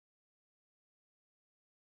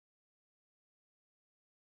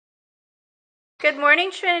Good morning,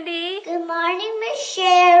 Trinity. Good morning, Miss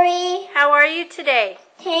Sherry. How are you today?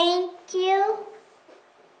 Thank you.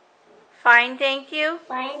 Fine, thank you.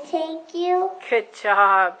 Fine, thank you. Good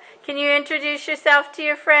job. Can you introduce yourself to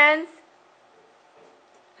your friends?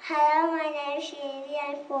 Hello, my name is Srinidhi.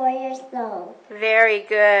 I'm 4 years old. Very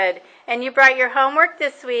good. And you brought your homework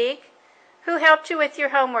this week. Who helped you with your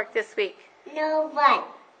homework this week? No one.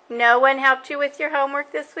 No one helped you with your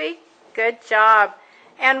homework this week? Good job.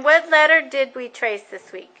 And what letter did we trace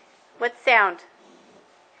this week? What sound?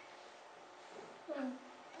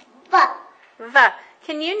 V. V.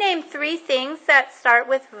 Can you name 3 things that start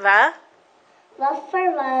with V? V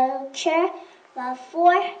for vulture. V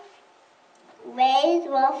for raise. V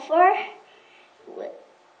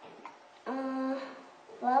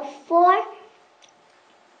for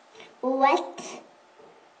wet.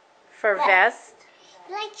 For vest.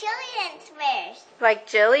 Like Jillian's wears. Like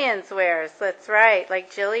Jillian's wears. That's right,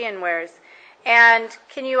 like Jillian wears. And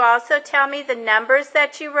can you also tell me the numbers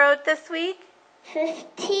that you wrote this week? 50,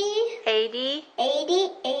 80, 80,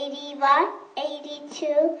 81,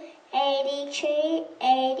 82, 83,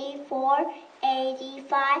 84,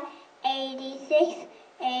 85, 86,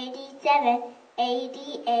 87,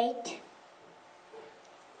 88,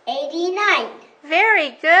 89. Very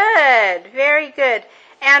good, very good.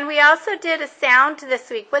 And we also did a sound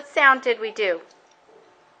this week. What sound did we do?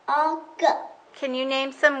 Ag. Can you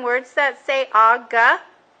name some words that say aga?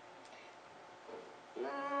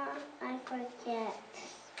 I forget.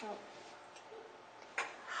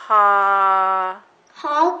 Ha.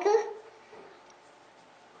 Hog.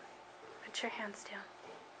 Put your hands down.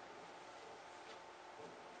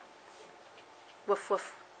 Woof,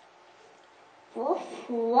 woof. Woof,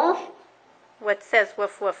 woof. What says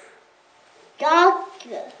woof, woof? Dog.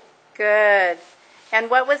 Good. And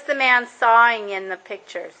what was the man sawing in the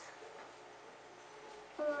pictures?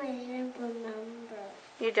 Oh, I don't remember.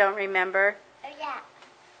 You don't remember? Oh, yeah.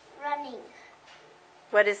 Running.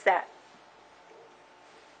 What is that?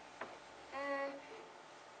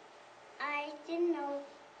 I didn't know.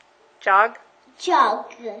 Jog?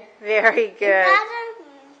 Jog. Very good. It wasn't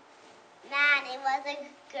man, it was a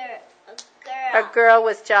girl. A girl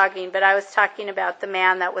was jogging, but I was talking about the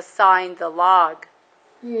man that was sawing the log.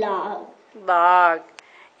 Log. Log.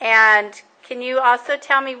 And can you also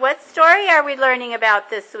tell me what story are we learning about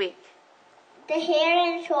this week? The hare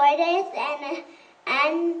and tortoise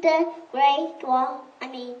and the Great Wall.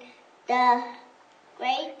 The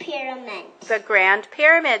Great Pyramids. The Grand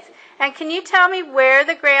Pyramids. And can you tell me where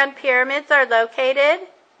the Grand Pyramids are located?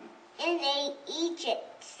 In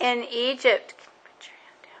Egypt. In Egypt. Put your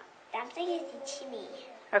hand down. That's like it's teaching me.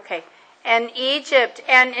 Okay. In Egypt.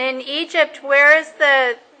 And in Egypt, where is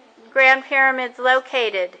the Grand Pyramids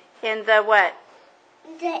located? In the what?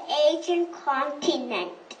 The Asian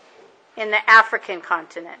continent. In the African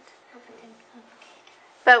continent.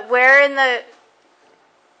 But where in the,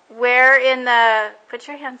 put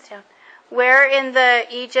your hands down. Where in the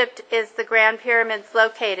Egypt is the Grand Pyramids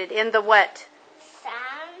located? In the what?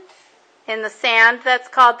 Sand. In the sand, that's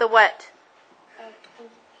called the what?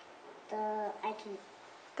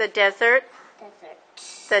 The desert? Desert.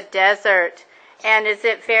 The desert. And is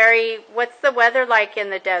it what's the weather like in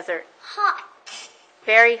the desert? Hot.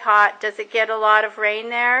 Very hot. Does it get a lot of rain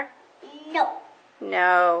there? No.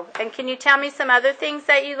 No. And can you tell me some other things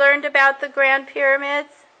that you learned about the Grand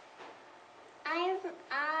Pyramids? I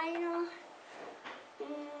know.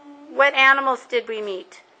 What animals did we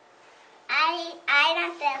meet? I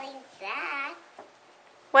don't believe that.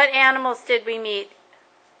 What animals did we meet?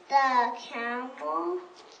 The camel.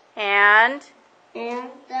 And the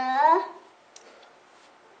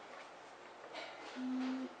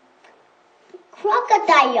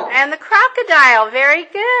crocodile. And the crocodile. Very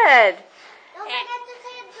good. Don't forget to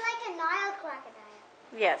say it's like a Nile crocodile.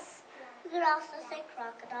 Yes. You could also say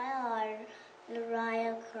crocodile or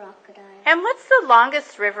Nile crocodile. And what's the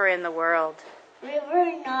longest river in the world? River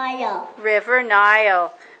Nile. River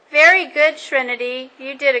Nile. Very good, Trinity.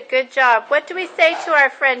 You did a good job. What do we say to our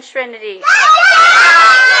friend Trinity?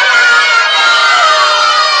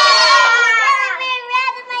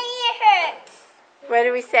 What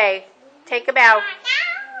do we say? Take a bow.